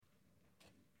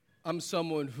I'm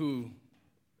someone who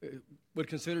would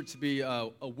consider to be a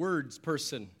words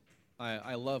person.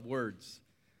 I love words,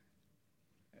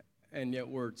 and yet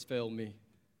words fail me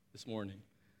this morning.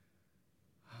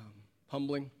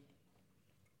 Humbling,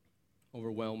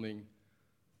 overwhelming.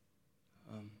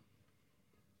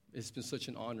 It's been such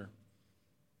an honor.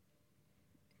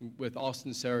 With all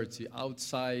sincerity,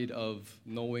 outside of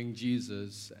knowing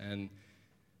Jesus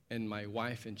and my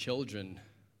wife and children,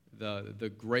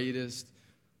 the greatest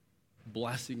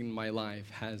blessing in my life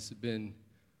has been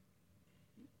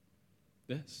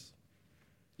this.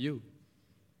 You.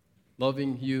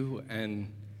 Loving you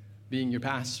and being your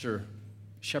pastor,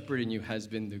 shepherding you has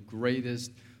been the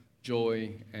greatest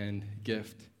joy and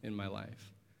gift in my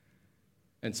life.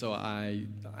 And so I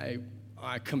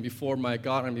come before my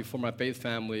God and before my faith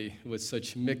family with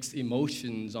such mixed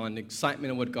emotions on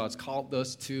excitement of what God's called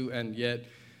us to, and yet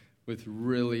with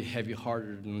really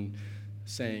heavy-hearted and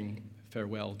saying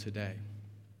farewell today.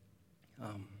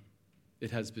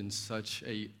 It has been such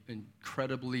an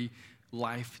incredibly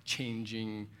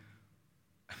life-changing,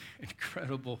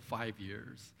 incredible 5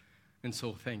 years. And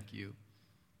so thank you.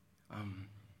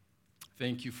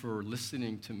 Thank you for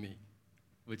listening to me,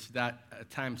 which that at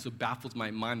times so baffles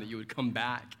my mind that you would come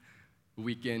back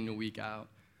week in and week out.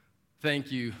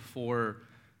 Thank you for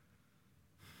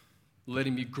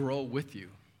letting me grow with you,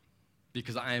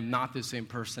 because I am not the same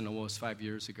person I was 5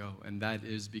 years ago, and that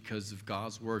is because of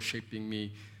God's word shaping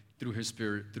me through His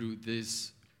Spirit, through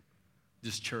this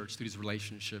church, through these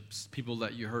relationships. People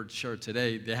that you heard share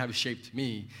today, they have shaped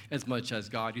me as much as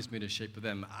God used me to shape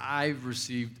them. I've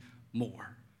received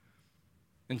more.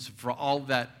 And so for all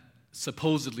that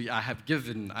supposedly I have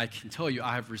given, I can tell you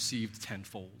I have received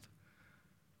tenfold.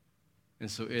 And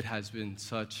so it has been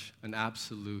such an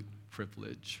absolute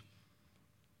privilege.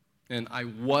 And I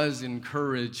was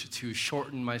encouraged to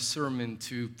shorten my sermon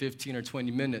to 15 or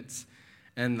 20 minutes.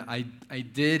 And I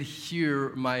did hear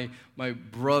my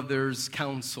brother's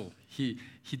counsel. He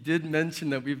did mention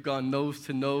that we've gone nose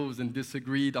to nose and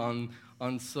disagreed on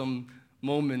some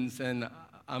moments, and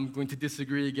I'm going to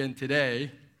disagree again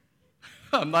today.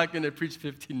 I'm not going to preach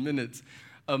 15 minutes.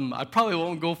 I probably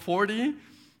won't go 40,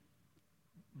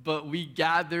 but we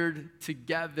gathered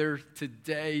together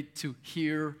today to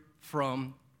hear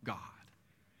from God.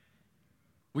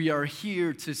 We are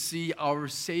here to see our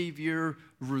Savior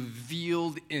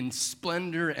revealed in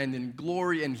splendor and in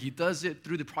glory, and He does it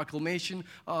through the proclamation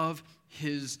of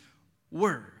His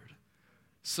Word.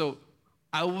 So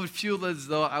I would feel as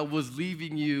though I was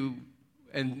leaving you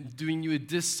and doing you a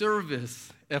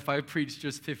disservice if I preached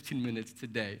just 15 minutes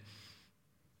today.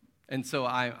 And so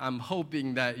I'm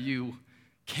hoping that you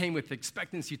came with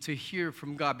expectancy to hear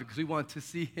from God, because we want to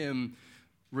see Him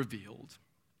revealed.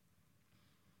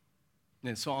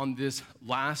 And so on this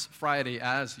last Friday,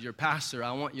 as your pastor,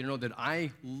 I want you to know that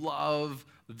I love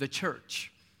the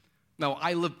church. Now,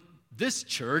 I love this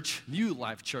church, New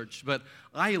Life Church, but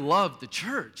I love the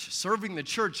church. Serving the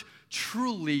church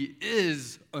truly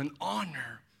is an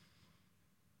honor.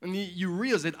 I mean, you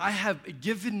realize that I have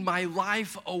given my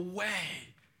life away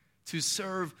to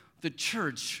serve the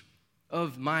church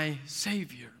of my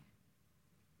Savior.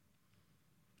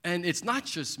 And it's not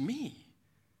just me.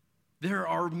 There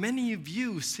are many of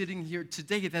you sitting here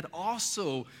today that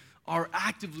also are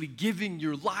actively giving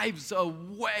your lives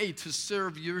away to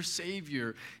serve your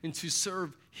Savior and to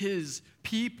serve His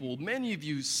people. Many of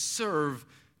you serve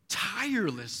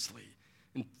tirelessly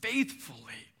and faithfully.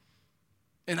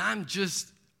 And I'm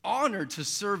just honored to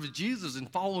serve Jesus and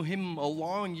follow Him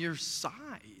along your side.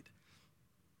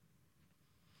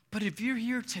 But if you're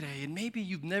here today and maybe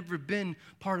you've never been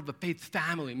part of a faith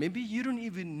family, maybe you don't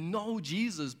even know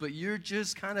Jesus, but you're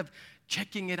just kind of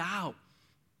checking it out.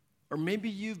 Or maybe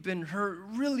you've been hurt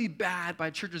really bad by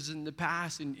churches in the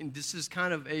past, and this is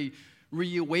kind of a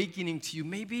reawakening to you.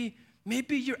 Maybe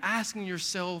you're asking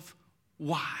yourself,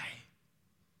 why?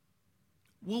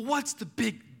 Well, what's the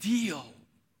big deal?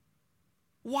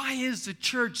 Why is the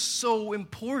church so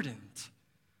important?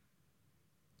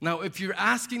 Now, if you're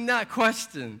asking that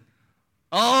question,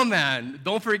 oh man,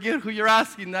 don't forget who you're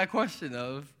asking that question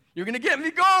of. You're going to get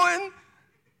me going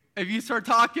if you start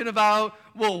talking about,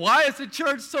 well, why is the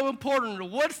church so important? Or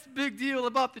what's the big deal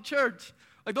about the church?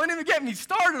 Like, don't even get me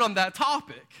started on that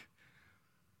topic.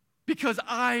 Because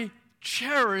I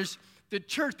cherish the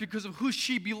church because of who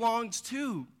she belongs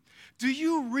to. Do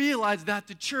you realize that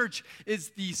the church is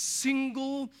the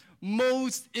single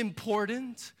most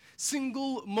important,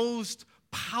 single most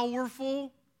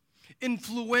powerful,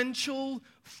 influential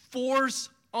force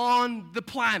on the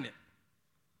planet?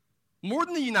 More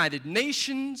than the United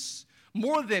Nations,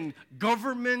 more than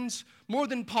governments, more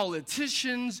than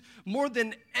politicians, more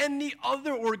than any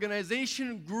other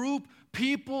organization, group,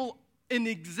 people in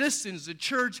existence. The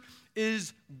church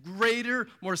is greater,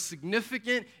 more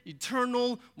significant,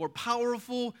 eternal, more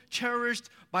powerful, cherished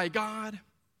by God.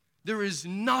 There is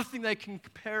nothing that can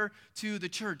compare to the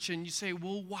church. And you say,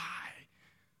 well, why?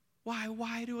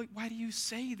 Why do you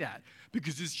say that?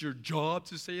 Because it's your job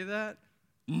to say that?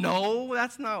 No,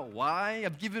 that's not why.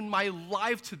 I've given my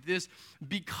life to this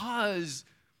because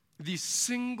the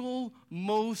single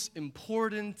most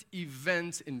important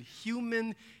event in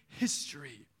human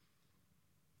history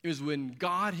is when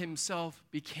God himself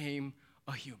became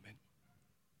a human.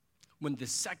 When the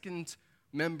second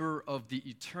member of the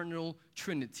eternal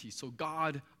Trinity, so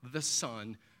God the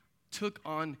Son, took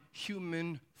on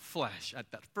human flesh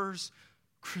at that first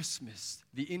Christmas,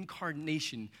 the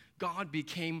incarnation, God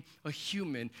became a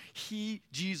human.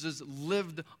 Jesus,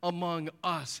 lived among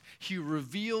us. He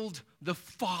revealed the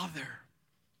Father.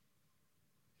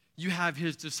 You have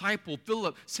his disciple,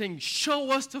 Philip, saying,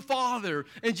 show us the Father.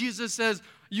 And Jesus says,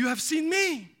 you have seen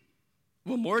me.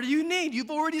 What more do you need?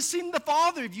 You've already seen the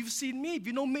Father. If you've seen me, if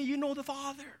you know me, you know the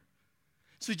Father.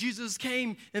 So Jesus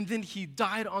came, and then he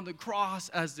died on the cross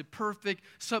as the perfect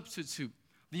substitute,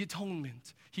 the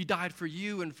atonement. He died for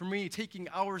you and for me, taking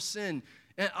our sin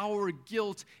and our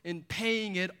guilt and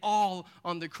paying it all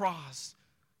on the cross.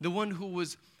 The one who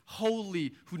was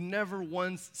holy, who never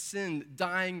once sinned,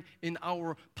 dying in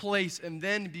our place, and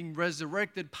then being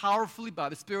resurrected powerfully by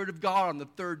the Spirit of God on the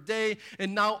third day,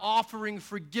 and now offering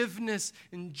forgiveness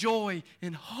and joy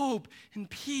and hope and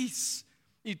peace,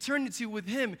 eternity with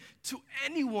him to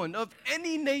anyone of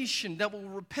any nation that will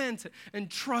repent and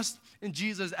trust in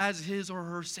Jesus as his or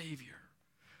her Savior.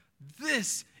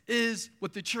 This is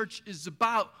what the church is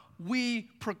about. We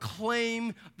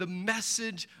proclaim the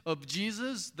message of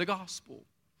Jesus, the gospel,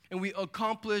 and we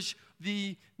accomplish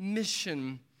the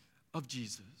mission of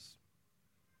Jesus.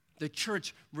 The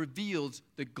church reveals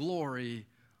the glory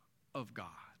of God.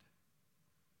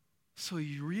 So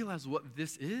you realize what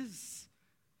this is?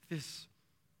 This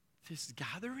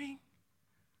gathering?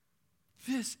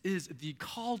 This is the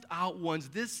called out ones.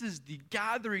 This is the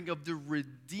gathering of the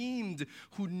redeemed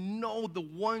who know the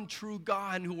one true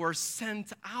God and who are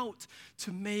sent out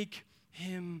to make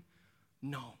him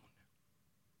known.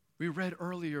 We read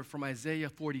earlier from Isaiah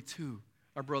 42.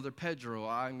 Our brother Pedro,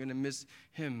 I'm going to miss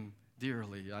him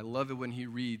dearly. I love it when he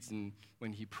reads and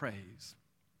when he prays.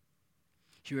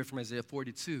 He read from Isaiah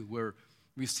 42 where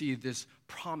we see this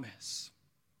promise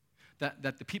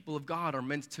that the people of God are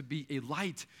meant to be a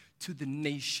light to the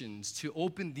nations, to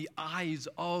open the eyes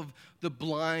of the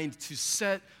blind, to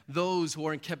set those who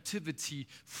are in captivity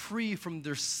free from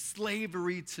their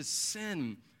slavery to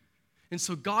sin. And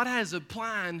so God has a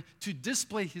plan to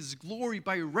display his glory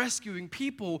by rescuing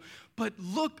people, but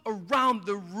look around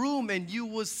the room and you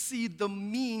will see the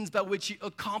means by which he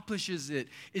accomplishes it.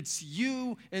 It's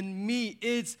you and me.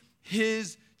 It's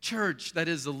his church that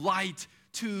is a light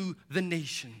to the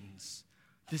nations.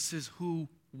 This is who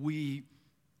we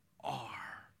are.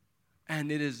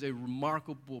 And it is a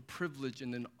remarkable privilege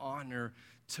and an honor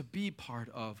to be part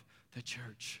of the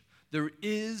church. There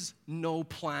is no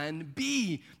plan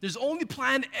B. There's only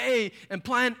plan A, and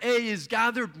plan A is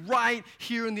gathered right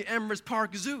here in the Emirates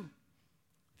Park Zoo.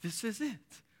 This is it.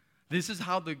 This is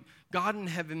how the God in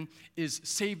heaven is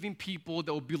saving people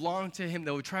that will belong to him,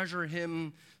 that will treasure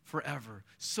him forever.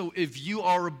 So if you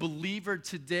are a believer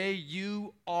today,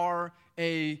 you are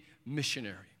a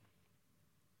missionary.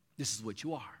 This is what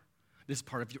you are. This is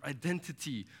part of your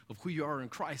identity of who you are in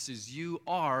Christ, is you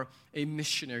are a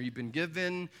missionary. You've been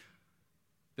given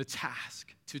the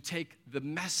task to take the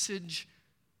message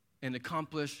and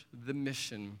accomplish the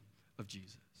mission of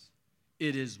Jesus.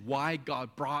 It is why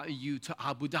God brought you to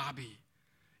Abu Dhabi.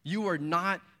 You are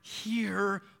not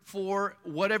here for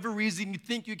whatever reason you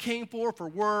think you came for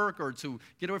work or to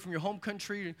get away from your home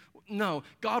country. No,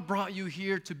 God brought you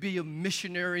here to be a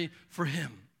missionary for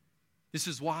him. This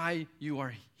is why you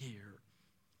are here,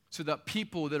 so that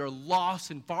people that are lost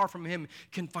and far from him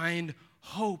can find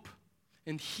hope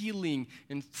and healing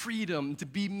and freedom to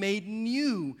be made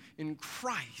new in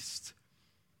Christ.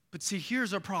 But see,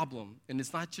 here's our problem, and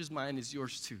it's not just mine, it's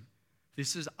yours too.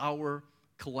 This is our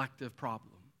collective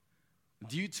problem.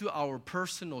 Due to our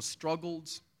personal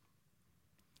struggles,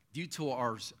 due to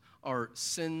our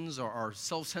sins or our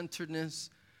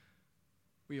self-centeredness,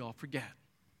 we all forget.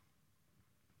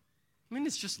 I mean,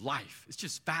 it's just life. It's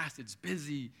just fast. It's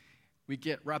busy. We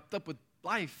get wrapped up with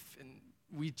life, and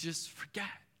we just forget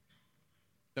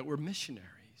that we're missionaries.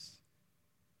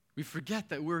 We forget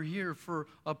that we're here for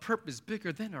a purpose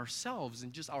bigger than ourselves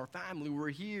and just our family. We're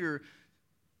here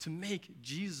to make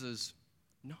Jesus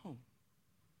No.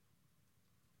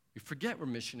 We forget we're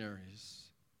missionaries.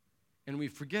 And we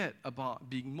forget about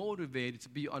being motivated to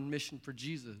be on mission for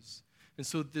Jesus. And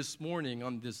so this morning,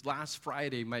 on this last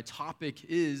Friday, my topic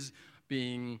is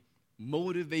being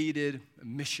motivated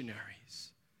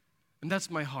missionaries. And that's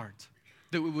my heart,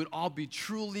 that we would all be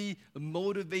truly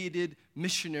motivated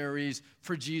missionaries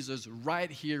for Jesus right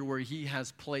here where he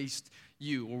has placed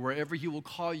you, or wherever he will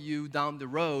call you down the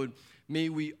road. May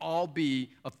we all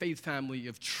be a faith family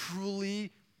of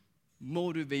truly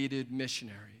motivated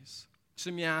missionaries. So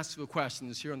let me ask you a question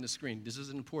that's here on the screen. This is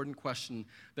an important question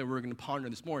that we're going to ponder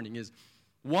this morning is,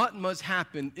 what must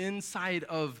happen inside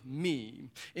of me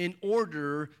in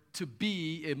order to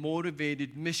be a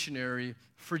motivated missionary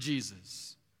for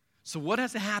Jesus? So what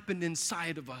has to happen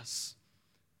inside of us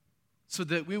so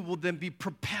that we will then be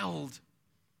propelled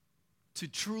to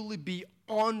truly be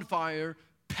on fire,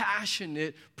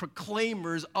 passionate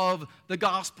proclaimers of the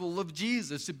gospel of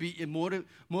Jesus, to be a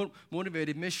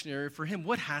motivated missionary for him?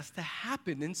 What has to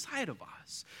happen inside of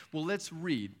us? Well, let's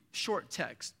read. Short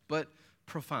text, but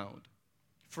profound.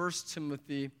 1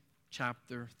 Timothy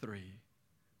chapter 3.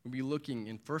 We'll be looking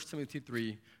in 1 Timothy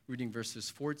 3, reading verses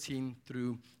 14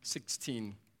 through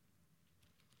 16.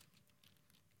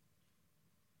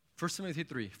 1 Timothy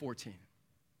 3, 14.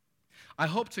 I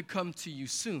hope to come to you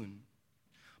soon,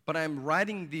 but I am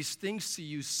writing these things to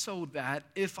you so that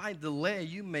if I delay,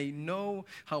 you may know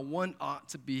how one ought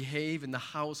to behave in the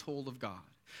household of God,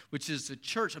 which is the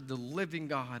church of the living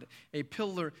God, a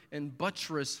pillar and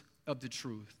buttress of the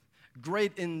truth.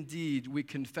 Great indeed, we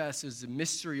confess, is the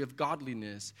mystery of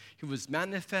godliness. He was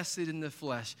manifested in the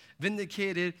flesh,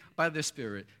 vindicated by the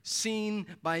Spirit, seen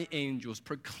by angels,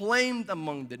 proclaimed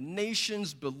among the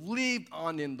nations, believed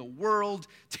on in the world,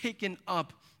 taken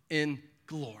up in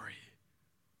glory.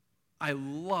 I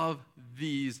love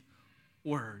these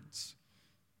words.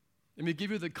 Let me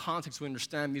give you the context to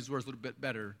understand these words a little bit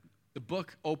better. The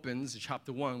book opens,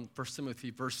 chapter 1, 1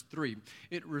 Timothy, verse 3.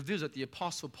 It reveals that the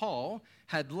Apostle Paul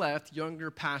had left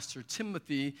younger pastor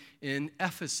Timothy in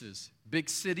Ephesus, big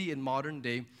city in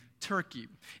modern-day Turkey.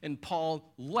 And Paul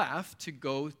left to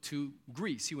go to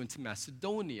Greece. He went to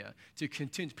Macedonia to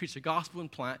continue to preach the gospel and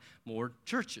plant more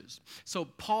churches. So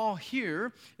Paul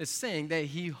here is saying that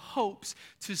he hopes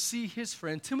to see his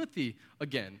friend Timothy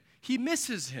again. He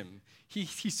misses him. He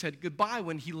said goodbye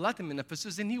when he left him in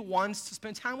Ephesus, and he wants to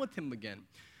spend time with him again.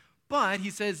 But he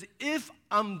says, if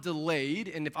I'm delayed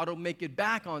and if I don't make it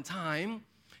back on time,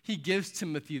 he gives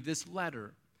Timothy this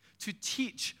letter to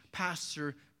teach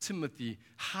Pastor Timothy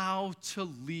how to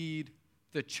lead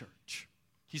the church.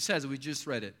 He says, we just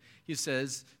read it. He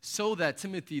says, so that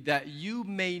Timothy, that you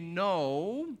may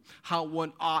know how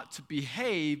one ought to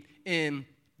behave in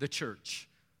the church.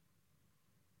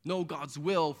 Know God's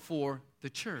will for the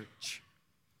church.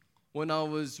 When I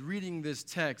was reading this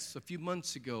text a few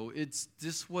months ago,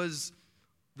 this was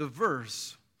the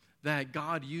verse that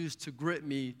God used to grip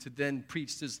me to then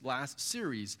preach this last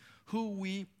series, who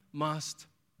we must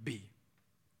be.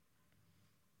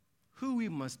 Who we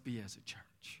must be as a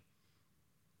church.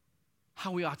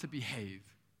 How we ought to behave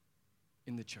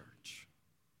in the church.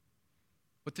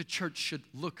 What the church should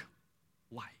look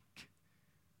like.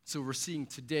 So we're seeing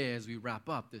today as we wrap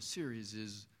up this series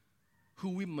is who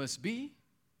we must be.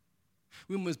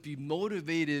 We must be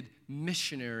motivated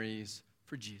missionaries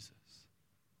for Jesus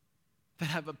that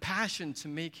have a passion to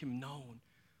make him known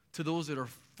to those that are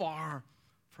far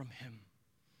from him.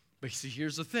 But see,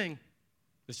 here's the thing.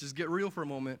 Let's just get real for a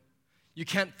moment. You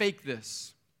can't fake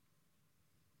this.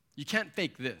 You can't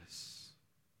fake this.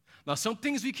 Now, some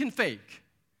things we can fake.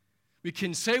 We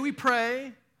can say we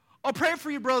pray. I'll pray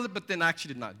for you, brother, but then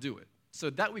actually did not do it. So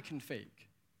that we can fake.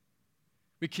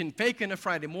 We can fake on a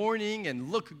Friday morning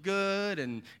and look good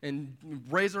and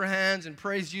raise our hands and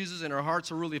praise Jesus, and our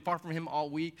hearts are really far from him all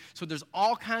week. So there's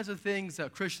all kinds of things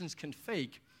that Christians can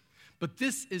fake, but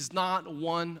this is not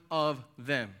one of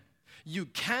them. You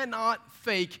cannot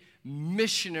fake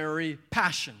missionary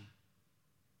passion.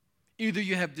 Either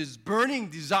you have this burning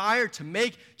desire to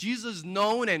make Jesus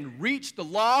known and reach the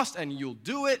lost, and you'll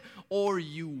do it, or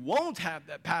you won't have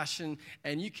that passion,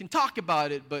 and you can talk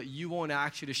about it, but you won't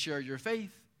actually share your faith.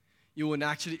 You won't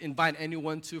actually invite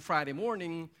anyone to Friday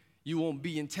morning. You won't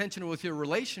be intentional with your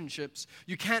relationships.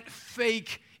 You can't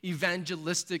fake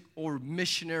evangelistic or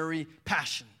missionary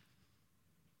passion.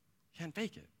 You can't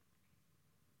fake it.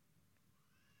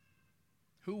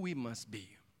 Who we must be.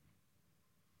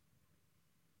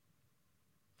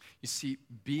 You see,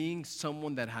 being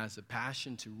someone that has a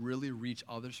passion to really reach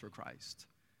others for Christ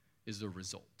is the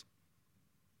result.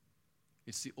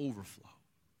 It's the overflow.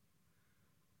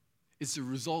 It's a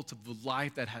result of a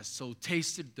life that has so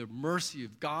tasted the mercy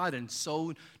of God and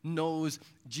so knows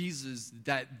Jesus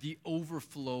that the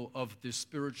overflow of the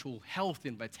spiritual health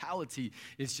and vitality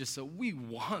is just so we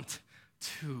want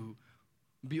to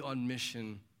be on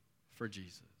mission for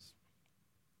Jesus.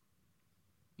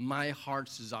 My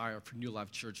heart's desire for New Life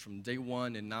Church from day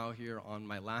one and now here on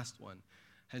my last one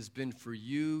has been for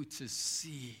you to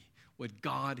see what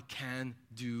God can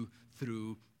do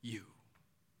through you.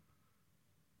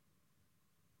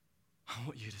 I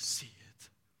want you to see it.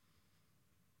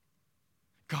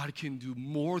 God can do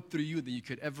more through you than you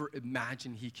could ever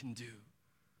imagine He can do.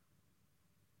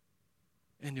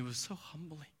 And it was so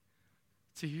humbling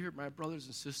to hear my brothers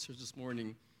and sisters this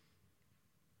morning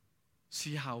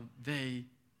see how they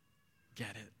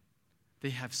get it.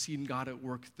 They have seen God at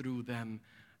work through them.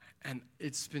 And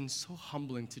it's been so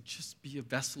humbling to just be a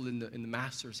vessel in the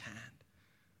Master's hand.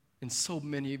 And so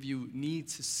many of you need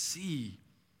to see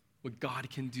what God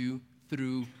can do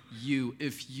through you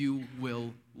if you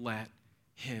will let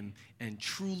Him and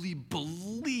truly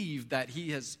believe that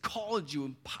He has called you,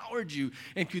 empowered you,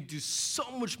 and could do so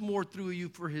much more through you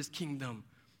for His kingdom,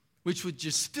 which would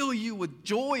just fill you with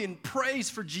joy and praise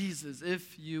for Jesus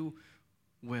if you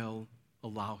will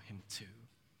allow Him to.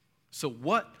 So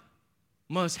what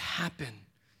must happen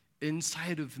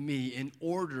inside of me in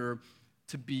order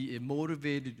to be a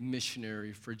motivated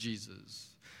missionary for Jesus?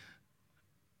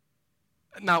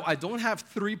 Now, I don't have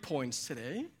 3 points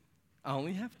today. I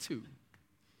only have 2.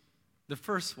 The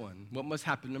first one, what must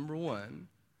happen? Number 1,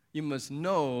 you must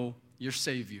know your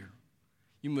Savior.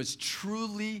 You must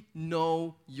truly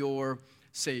know your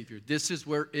Savior. This is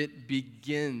where it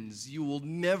begins. You will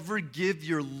never give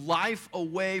your life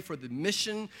away for the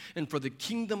mission and for the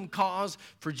kingdom cause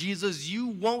for Jesus. You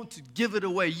won't give it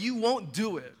away. You won't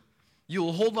do it.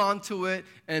 You'll hold on to it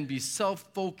and be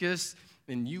self-focused,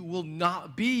 and you will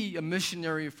not be a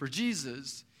missionary for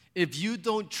Jesus if you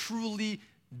don't truly,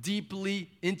 deeply,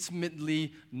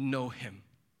 intimately know Him.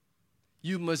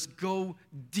 You must go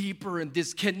deeper, and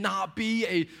this cannot be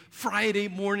a Friday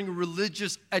morning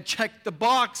religious, I checked the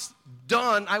box,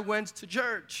 done, I went to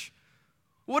church.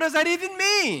 What does that even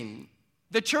mean?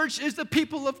 The church is the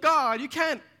people of God. You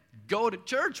can't go to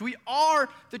church. We are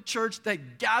the church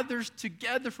that gathers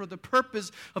together for the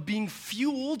purpose of being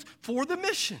fueled for the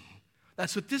mission.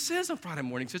 That's what this is on Friday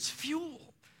mornings. It's fuel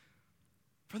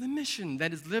for the mission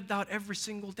that is lived out every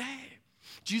single day.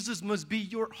 Jesus must be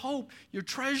your hope, your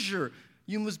treasure.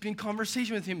 You must be in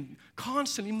conversation with Him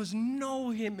constantly. You must know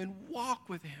Him and walk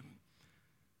with Him.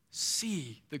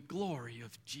 See the glory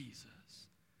of Jesus.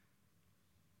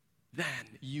 Then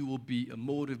you will be a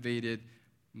motivated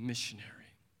missionary.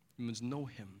 You must know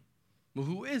Him. Well,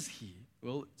 who is He?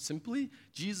 Well, simply,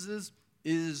 Jesus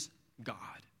is God,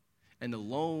 and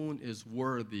alone is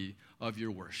worthy of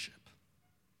your worship.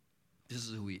 This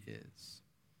is who He is.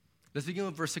 Let's begin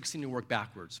with verse 16 and work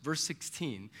backwards. Verse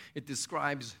 16, it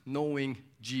describes knowing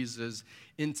Jesus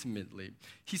intimately.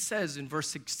 He says in verse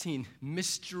 16,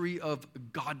 mystery of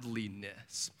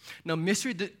godliness. Now,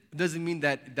 mystery doesn't mean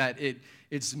that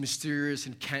it's mysterious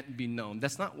and can't be known.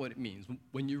 That's not what it means.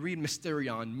 When you read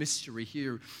mysterion, mystery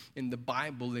here in the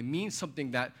Bible, it means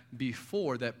something that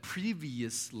before, that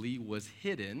previously was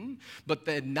hidden, but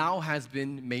that now has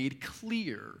been made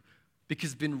clear,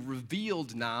 because it's been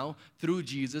revealed now through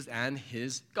Jesus and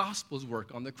His gospel's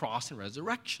work on the cross and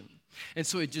resurrection. And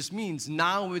so it just means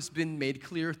now it's been made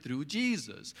clear through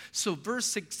Jesus. So verse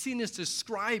 16 is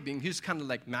describing, here's kind of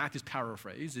like Matthew's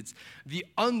paraphrase, it's the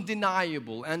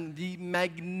undeniable and the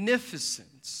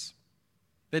magnificence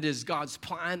that is God's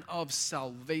plan of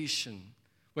salvation,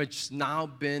 which has now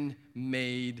been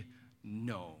made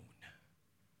known.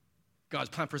 God's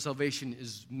plan for salvation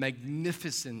is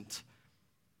magnificent.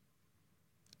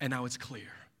 And now it's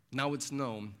clear. Now it's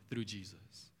known through Jesus.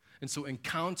 And so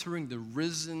encountering the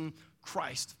risen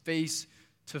Christ face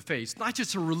to face, not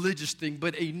just a religious thing,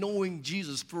 but a knowing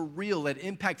Jesus for real that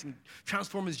impacts and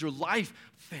transforms your life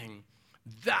thing,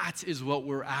 that is what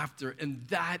we're after. And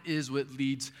that is what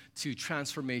leads to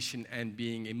transformation and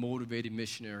being a motivated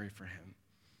missionary for Him.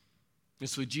 And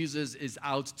so Jesus is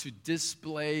out to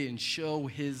display and show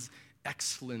His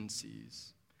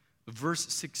excellencies. Verse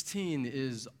 16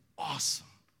 is awesome.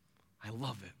 I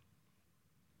love it.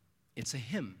 It's a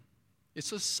hymn.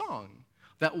 It's a song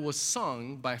that was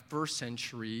sung by first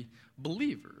century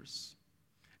believers.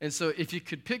 And so if you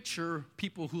could picture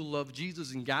people who love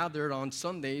Jesus and gathered on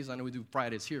Sundays, I know we do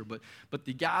Fridays here, but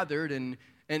they gathered, and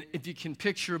if you can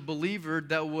picture a believer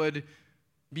that would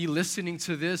be listening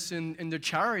to this in their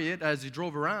chariot as they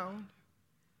drove around,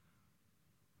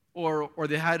 or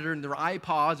they had it in their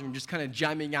iPods and just kind of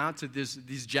jamming out to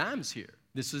these jams here.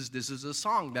 This is a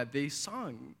song that they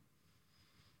sung.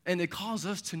 And it calls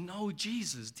us to know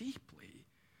Jesus deeply.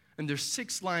 And there's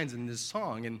 6 lines in this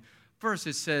song. And first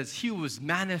it says, he was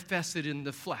manifested in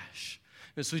the flesh.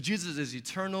 And so Jesus is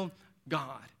eternal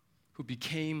God who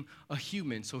became a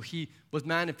human. So he was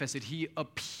manifested. He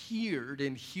appeared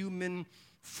in human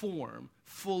form,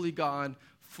 fully God,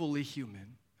 fully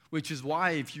human. Which is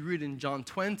why if you read in John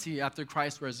 20, after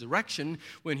Christ's resurrection,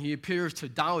 when he appears to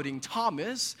doubting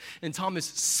Thomas, and Thomas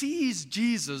sees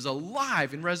Jesus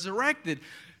alive and resurrected,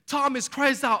 Thomas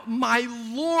cries out, my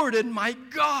Lord and my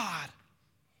God.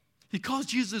 He calls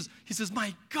Jesus, he says,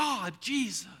 my God,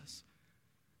 Jesus.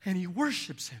 And he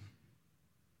worships him.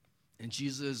 And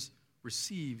Jesus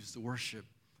receives the worship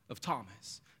of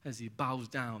Thomas as he bows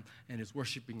down and is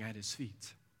worshiping at his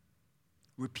feet.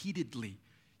 Repeatedly,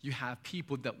 you have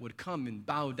people that would come and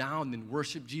bow down and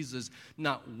worship Jesus.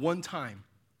 Not one time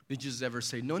did Jesus ever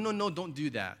say, no, don't do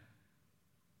that.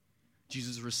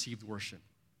 Jesus received worship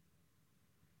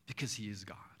because he is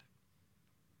God.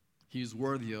 He is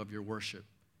worthy of your worship.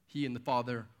 He and the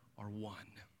Father are one.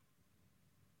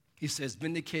 He says,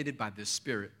 vindicated by the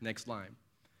Spirit. Next line.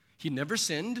 He never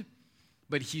sinned,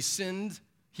 but he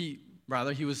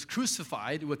was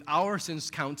crucified with our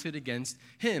sins counted against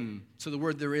him. So the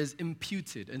word there is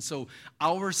imputed. And so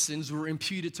our sins were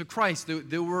imputed to Christ.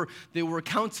 They were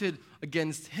counted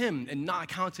against him and not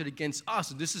counted against us.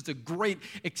 This is the great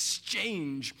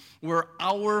exchange where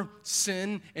our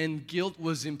sin and guilt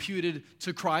was imputed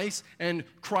to Christ and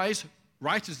Christ's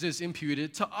righteousness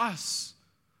imputed to us.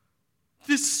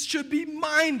 This should be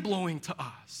mind-blowing to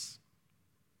us,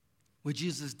 what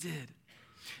Jesus did.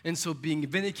 And so being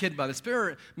vindicated by the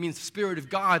Spirit means the Spirit of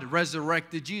God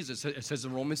resurrected Jesus. It says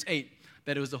in Romans 8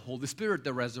 that it was the Holy Spirit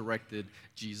that resurrected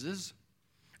Jesus.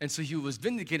 And so he was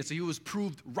vindicated, so he was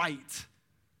proved right.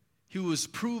 He was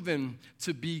proven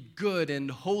to be good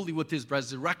and holy with his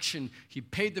resurrection. He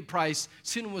paid the price,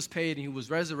 sin was paid, and he was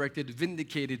resurrected,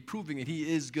 vindicated, proving that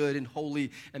he is good and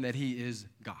holy and that he is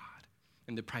God.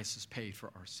 And the price is paid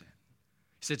for our sin.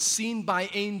 He said, seen by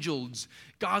angels,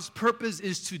 God's purpose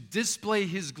is to display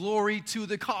his glory to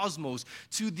the cosmos,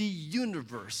 to the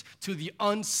universe, to the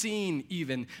unseen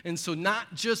even. And so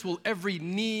not just will every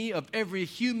knee of every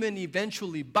human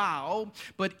eventually bow,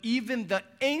 but even the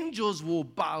angels will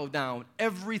bow down.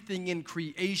 Everything in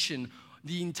creation,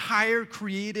 the entire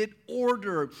created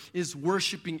order is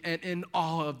worshiping and in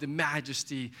awe of the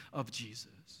majesty of Jesus.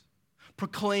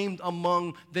 Proclaimed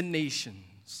among the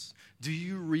nations. Do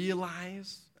you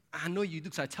realize, I know you do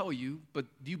because I tell you, but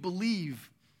do you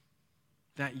believe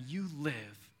that you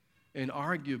live in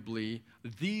arguably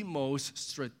the most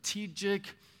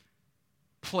strategic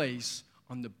place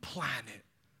on the planet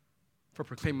for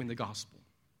proclaiming the gospel?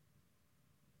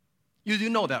 You do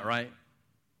know that, right?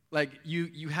 Like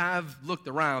you have looked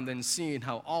around and seen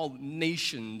how all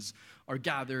nations are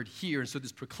gathered here. And so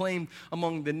this proclaimed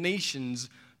among the nations,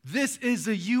 this is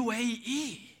a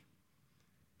UAE.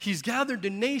 He's gathered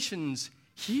the nations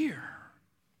here.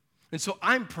 And so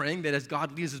I'm praying that as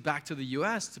God leads us back to the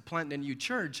U.S. to plant a new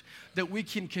church, that we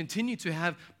can continue to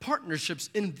have partnerships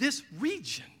in this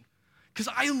region. Because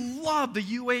I love the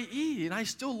UAE, and I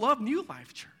still love New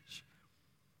Life Church.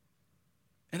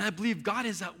 And I believe God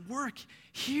is at work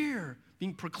here,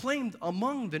 being proclaimed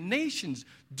among the nations.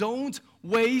 Don't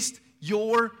waste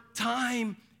your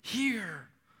time here.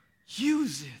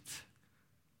 Use it.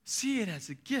 See it as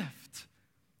a gift.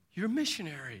 You're a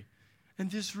missionary in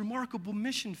this remarkable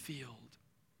mission field.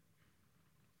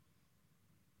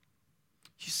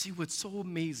 You see, what's so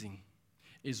amazing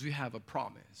is we have a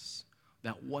promise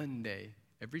that one day,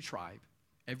 every tribe,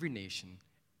 every nation,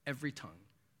 every tongue,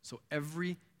 so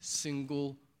every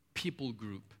single people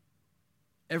group,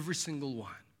 every single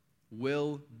one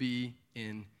will be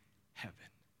in heaven.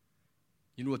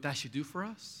 You know what that should do for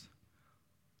us?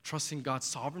 Trusting God's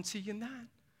sovereignty in that?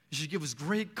 It should give us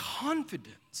great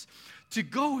confidence to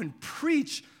go and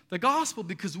preach the gospel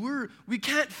because we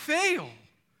can't fail.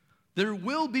 There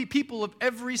will be people of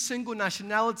every single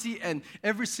nationality and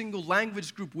every single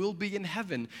language group will be in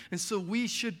heaven. And so we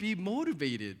should be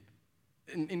motivated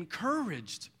and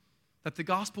encouraged that the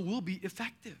gospel will be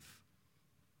effective.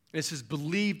 And it says,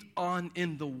 believed on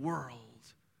in the world.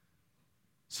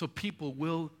 So people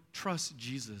will trust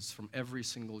Jesus from every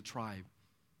single tribe.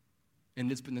 And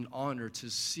it's been an honor to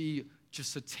see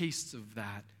just a taste of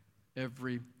that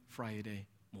every Friday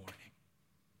morning.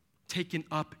 Taken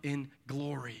up in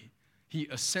glory. He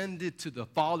ascended to the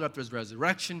Father after his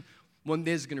resurrection. One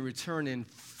day he's going to return in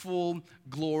full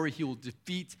glory. He will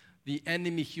defeat the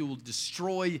enemy. He will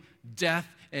destroy death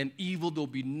and evil. There will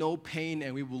be no pain,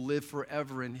 and we will live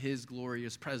forever in his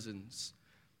glorious presence.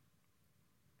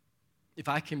 if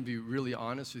I can be really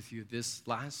honest with you, this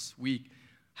last week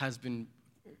has been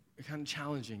kind of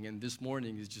challenging, and this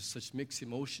morning is just such mixed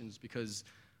emotions because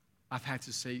I've had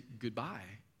to say goodbye,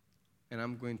 and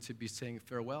I'm going to be saying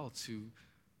farewell to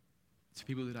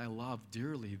people that I love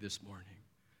dearly this morning.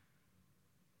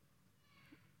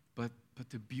 But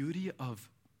the beauty of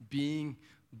being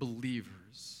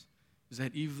believers is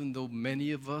that even though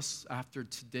many of us after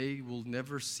today will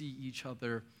never see each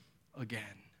other again,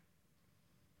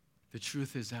 the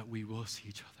truth is that we will see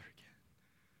each other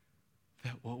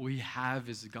again. That what we have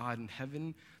is a God in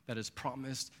heaven that has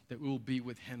promised that we will be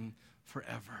with him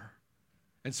forever.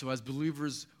 And so as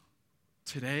believers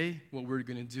today, what we're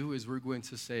going to do is we're going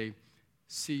to say,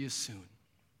 see you soon.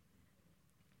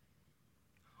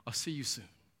 I'll see you soon.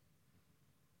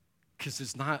 Because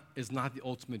it's not the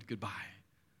ultimate goodbye.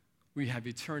 We have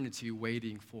eternity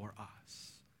waiting for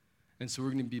us. And so we're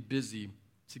going to be busy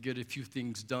to get a few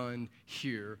things done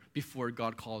here before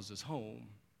God calls us home.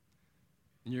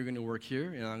 And you're going to work here,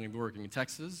 and I'm going to be working in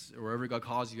Texas, or wherever God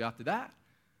calls you after that.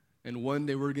 And one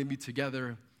day we're going to be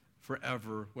together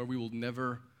forever, where we will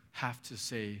never have to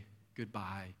say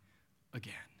goodbye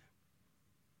again.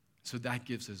 So that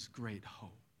gives us great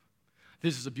hope.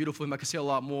 This is a beautiful hymn. I could say a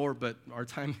lot more, but our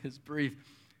time is brief.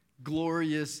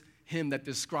 Glorious hymn that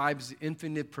describes the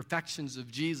infinite perfections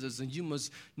of Jesus, and you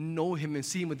must know him and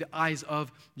see him with the eyes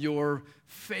of your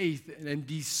faith and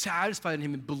be satisfied in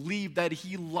him and believe that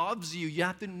he loves you. You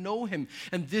have to know him.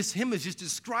 And this hymn is just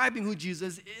describing who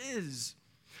Jesus is.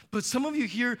 But some of you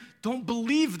here don't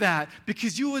believe that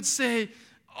because you would say,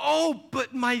 oh,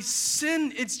 but my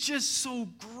sin, it's just so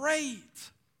great.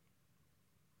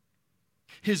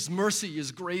 His mercy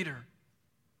is greater.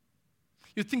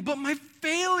 You think, but my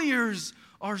failures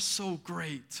are so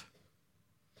great.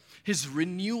 His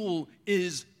renewal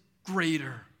is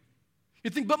greater.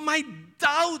 You think, but my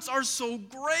doubts are so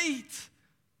great.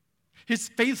 His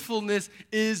faithfulness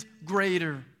is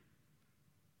greater.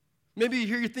 Maybe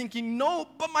here you're thinking, no,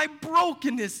 but my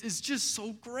brokenness is just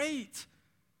so great.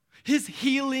 His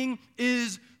healing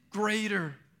is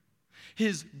greater.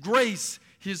 His grace,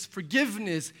 his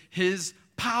forgiveness, his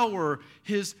power,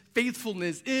 his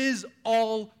faithfulness is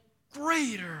all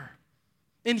greater.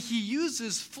 And he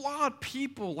uses flawed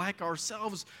people like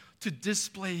ourselves to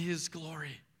display his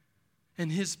glory.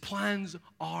 And his plans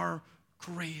are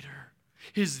greater.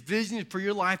 His vision for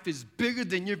your life is bigger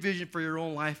than your vision for your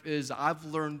own life is. I've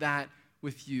learned that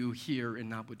with you here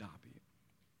in Abu Dhabi.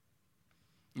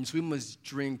 And so we must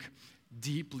drink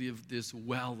deeply of this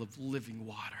well of living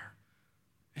water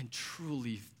and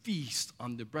truly feast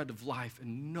on the bread of life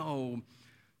and know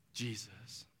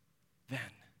Jesus. Then,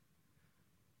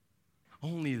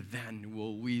 only then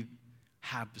will we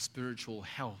have the spiritual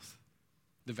health,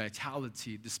 the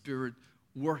vitality, the spirit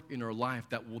work in our life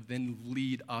that will then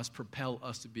lead us, propel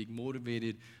us to be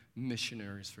motivated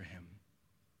missionaries for him.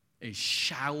 A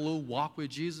shallow walk with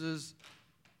Jesus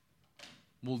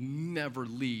will never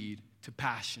lead to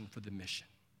passion for the mission.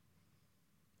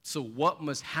 So what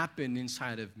must happen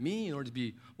inside of me in order to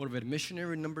be motivated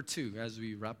missionary? Number 2, as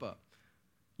we wrap up,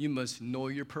 you must know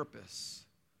your purpose.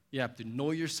 You have to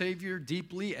know your Savior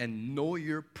deeply and know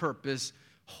your purpose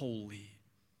wholly.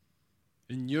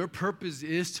 And your purpose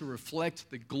is to reflect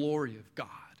the glory of God.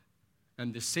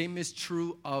 And the same is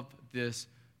true of this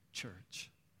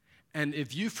church. And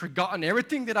if you've forgotten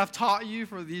everything that I've taught you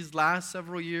for these last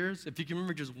several years, if you can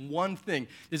remember just one thing,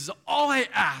 this is all I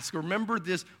ask. Remember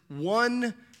this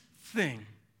one thing.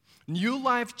 New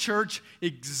Life Church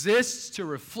exists to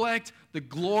reflect the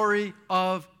glory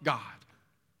of God.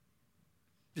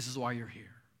 This is why you're here.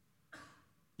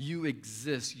 You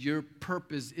exist. Your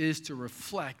purpose is to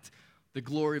reflect the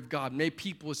glory of God. May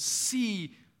people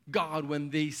see God when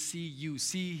they see you,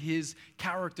 see his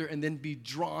character, and then be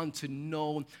drawn to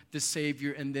know the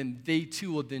Savior, and then they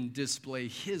too will then display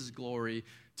his glory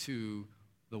to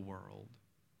the world.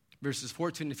 Verses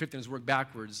 14 and 15, as we work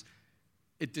backwards,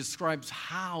 it describes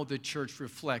how the church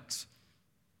reflects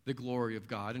the glory of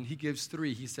God. And he gives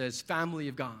 3. He says, family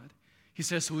of God. He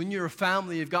says, so when you're a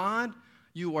family of God,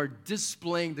 you are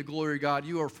displaying the glory of God.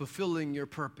 You are fulfilling your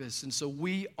purpose. And so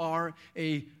we are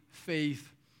a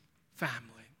faith family.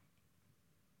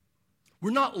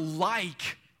 We're not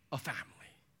like a family.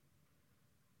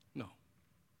 No.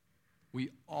 We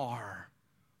are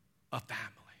a family.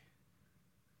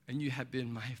 And you have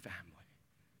been my family.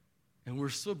 And we're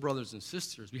still brothers and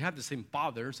sisters. We have the same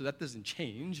Father, so that doesn't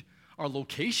change. Our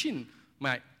location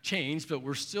might change, but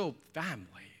we're still family.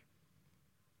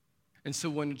 And so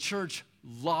when the church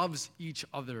loves each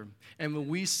other, and when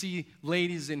we see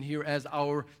ladies in here as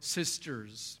our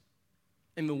sisters,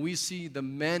 and when we see the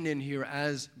men in here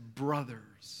as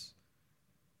brothers,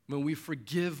 when we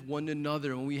forgive one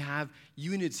another, when we have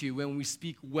unity, when we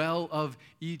speak well of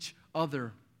each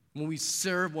other, when we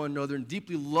serve one another and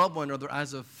deeply love one another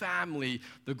as a family,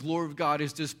 the glory of God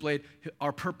is displayed.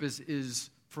 Our purpose is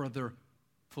further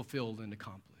fulfilled and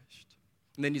accomplished.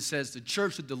 And then he says, the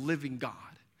church of the living God.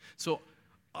 So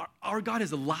our God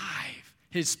is alive.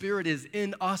 His Spirit is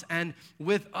in us and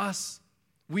with us.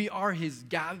 We are His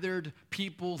gathered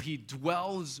people. He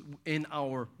dwells in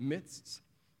our midst.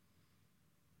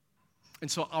 And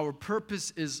so our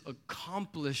purpose is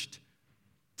accomplished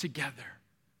together.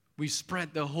 We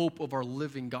spread the hope of our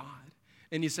living God.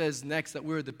 And he says next that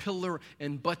we're the pillar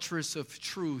and buttress of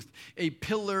truth. A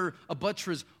pillar, a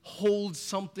buttress holds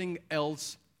something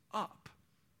else up.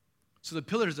 So the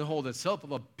pillar doesn't hold itself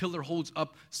up. A pillar holds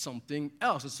up something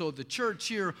else. And so the church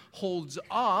here holds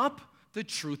up the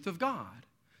truth of God.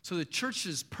 So the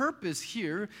church's purpose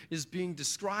here is being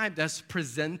described as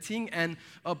presenting and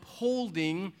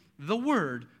upholding the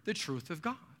word, the truth of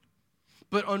God.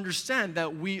 But understand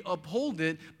that we uphold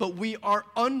it, but we are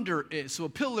under it. So a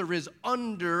pillar is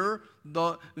under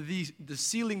the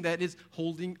ceiling that is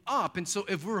holding up. And so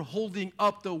if we're holding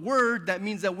up the word, that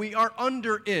means that we are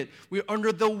under it. We're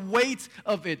under the weight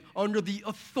of it, under the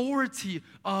authority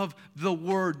of the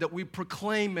word that we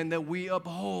proclaim and that we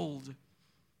uphold.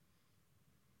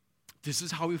 This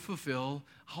is how we fulfill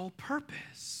our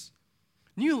purpose.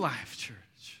 New Life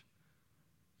Church,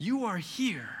 you are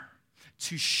here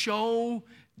to show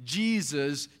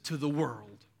Jesus to the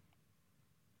world.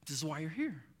 This is why you're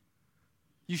here.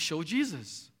 You show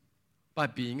Jesus by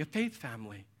being a faith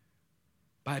family,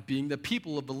 by being the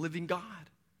people of the living God,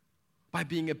 by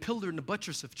being a pillar and a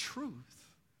buttress of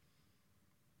truth.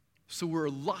 So we're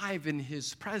alive in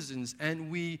His presence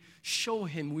and we show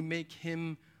Him, we make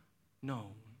Him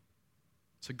known.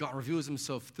 So God reveals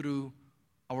Himself through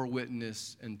our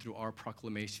witness and through our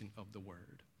proclamation of the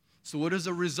word. So what is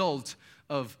a result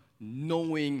of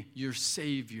knowing your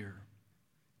Savior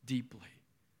deeply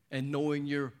and knowing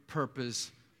your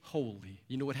purpose wholly?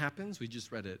 You know what happens? We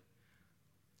just read it.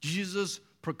 Jesus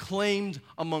proclaimed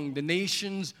among the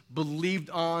nations, believed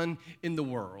on in the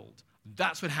world.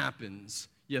 That's what happens.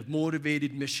 You have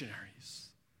motivated missionaries.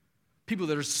 People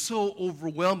that are so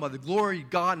overwhelmed by the glory of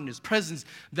God and His presence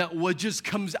that what just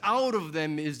comes out of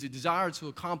them is the desire to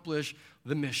accomplish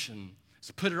the mission.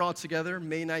 So put it all together,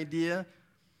 main idea,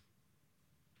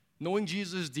 knowing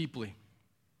Jesus deeply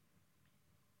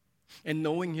and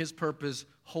knowing His purpose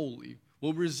wholly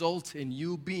will result in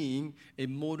you being a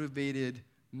motivated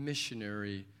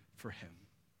missionary for Him.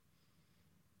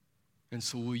 And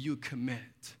so will you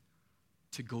commit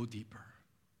to go deeper,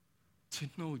 to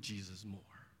know Jesus more,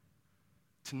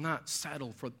 to not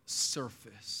settle for the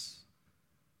surface,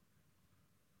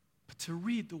 but to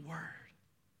read the Word,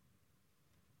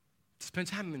 to spend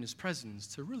time in His presence,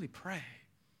 to really pray,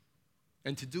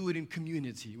 and to do it in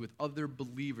community with other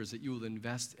believers that you will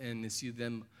invest in and see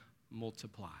them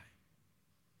multiply.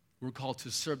 We're called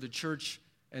to serve the church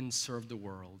and serve the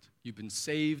world. You've been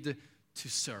saved to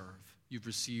serve. You've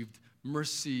received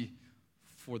mercy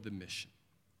for the mission.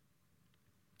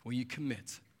 Will you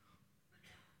commit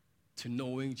to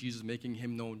knowing Jesus, making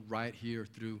Him known right here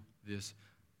through this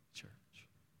church?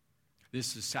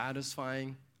 This is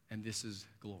satisfying and this is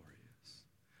glorious.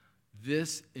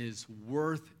 This is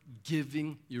worth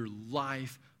giving your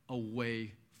life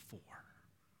away for.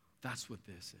 That's what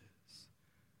this is.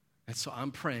 And so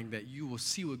I'm praying that you will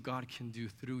see what God can do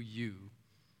through you.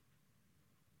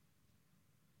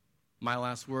 My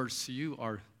last words to you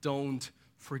are, don't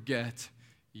forget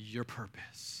your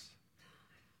purpose.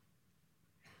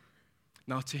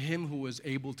 Now to Him who is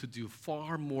able to do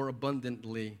far more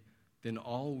abundantly than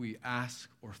all we ask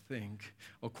or think,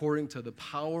 according to the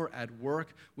power at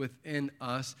work within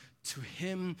us, to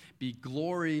Him be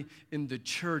glory in the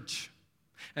church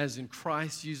as in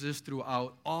Christ Jesus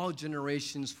throughout all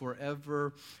generations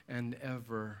forever and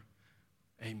ever.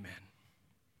 Amen.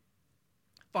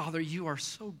 Father, you are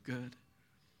so good.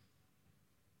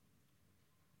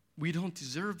 We don't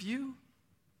deserve you.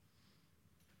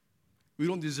 We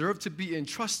don't deserve to be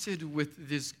entrusted with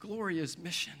this glorious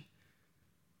mission.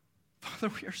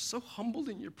 Father, we are so humbled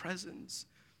in your presence.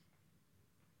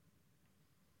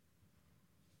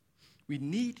 We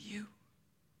need you.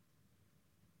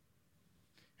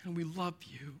 And we love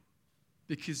you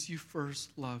because you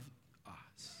first loved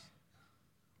us.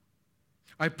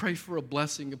 I pray for a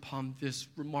blessing upon this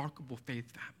remarkable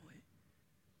faith family.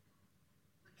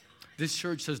 This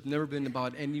church has never been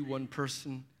about any one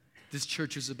person. This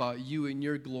church is about you and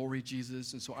your glory,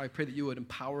 Jesus. And so I pray that you would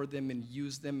empower them and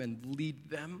use them and lead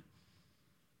them.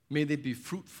 May they be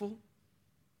fruitful.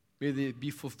 May they be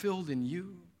fulfilled in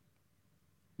you.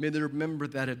 May they remember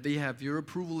that if they have your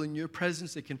approval and your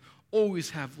presence, they can always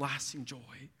have lasting joy.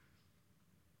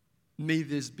 May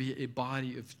this be a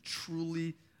body of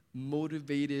truly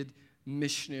motivated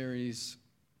missionaries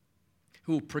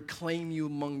who will proclaim you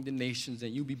among the nations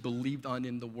and you be believed on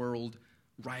in the world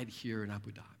right here in Abu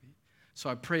Dhabi.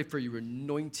 So I pray for your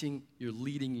anointing, your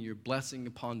leading, and your blessing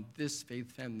upon this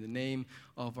faith family in the name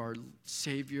of our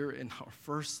Savior and our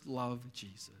first love,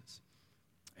 Jesus.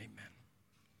 Amen.